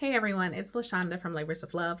Hey everyone, it's LaShonda from Labors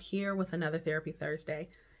of Love here with another Therapy Thursday.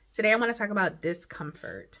 Today I want to talk about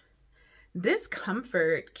discomfort.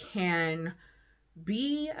 Discomfort can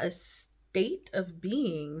be a state of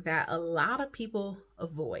being that a lot of people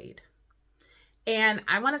avoid. And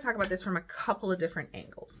I want to talk about this from a couple of different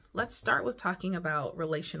angles. Let's start with talking about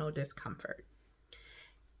relational discomfort.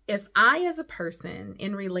 If I, as a person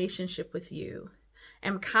in relationship with you,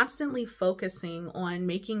 am constantly focusing on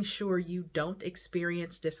making sure you don't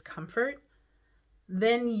experience discomfort,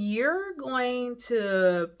 then you're going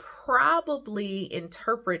to probably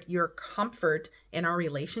interpret your comfort in our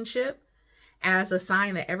relationship as a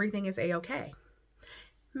sign that everything is a-okay.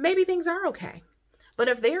 Maybe things are okay. But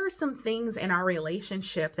if there are some things in our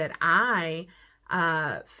relationship that I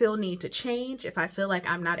feel need to change, if I feel like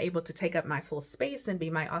I'm not able to take up my full space and be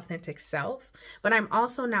my authentic self, but I'm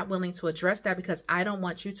also not willing to address that because I don't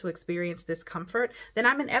want you to experience discomfort, then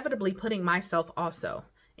I'm inevitably putting myself also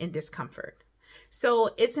in discomfort.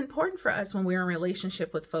 So it's important for us when we're in a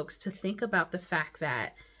relationship with folks to think about the fact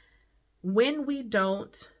that when we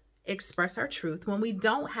don't express our truth, when we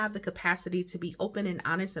don't have the capacity to be open and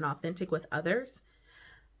honest and authentic with others,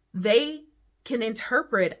 they can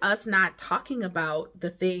interpret us not talking about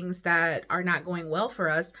the things that are not going well for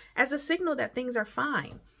us as a signal that things are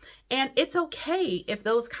fine. And it's okay if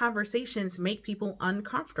those conversations make people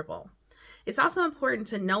uncomfortable. It's also important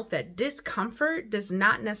to note that discomfort does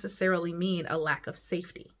not necessarily mean a lack of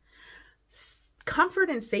safety.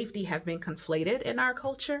 Comfort and safety have been conflated in our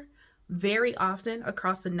culture very often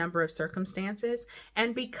across a number of circumstances.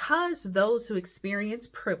 And because those who experience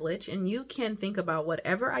privilege, and you can think about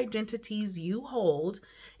whatever identities you hold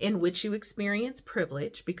in which you experience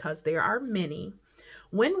privilege, because there are many,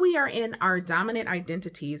 when we are in our dominant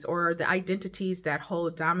identities or the identities that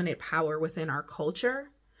hold dominant power within our culture,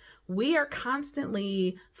 we are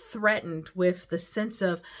constantly threatened with the sense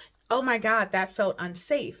of, oh my God, that felt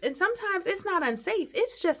unsafe. And sometimes it's not unsafe,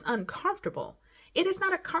 it's just uncomfortable. It is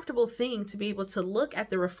not a comfortable thing to be able to look at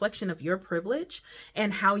the reflection of your privilege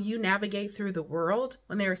and how you navigate through the world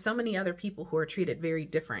when there are so many other people who are treated very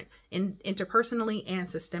different interpersonally and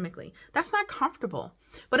systemically. That's not comfortable,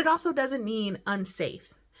 but it also doesn't mean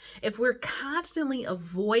unsafe. If we're constantly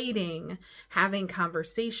avoiding having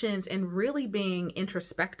conversations and really being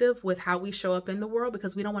introspective with how we show up in the world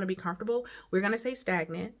because we don't want to be comfortable, we're going to stay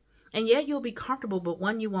stagnant. And yet you'll be comfortable, but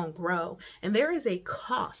one, you won't grow. And there is a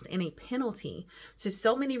cost and a penalty to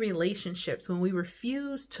so many relationships when we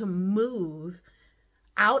refuse to move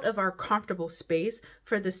out of our comfortable space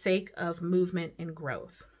for the sake of movement and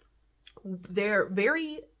growth. There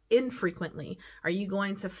very infrequently are you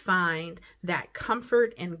going to find that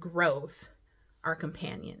comfort and growth are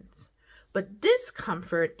companions. But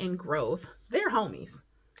discomfort and growth, they're homies.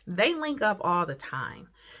 They link up all the time.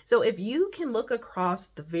 So if you can look across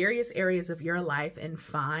the various areas of your life and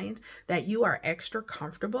find that you are extra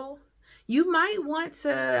comfortable, you might want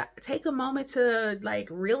to take a moment to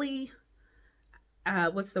really,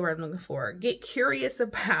 what's the word I'm looking for? Get curious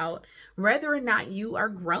about whether or not you are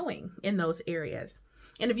growing in those areas.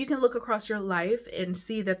 And if you can look across your life and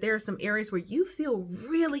see that there are some areas where you feel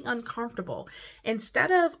really uncomfortable, instead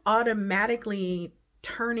of automatically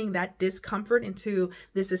turning that discomfort into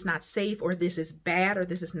this is not safe or this is bad or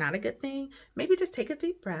this is not a good thing, maybe just take a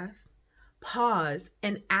deep breath, pause,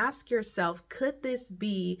 and ask yourself, could this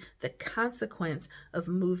be the consequence of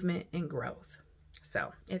movement and growth?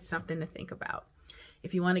 So it's something to think about.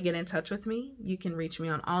 If you want to get in touch with me, you can reach me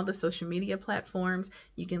on all the social media platforms.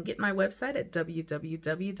 You can get my website at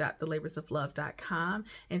www.thelaborsoflove.com.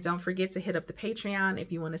 And don't forget to hit up the Patreon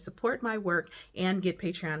if you want to support my work and get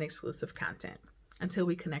Patreon exclusive content. Until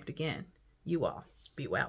we connect again, you all be well.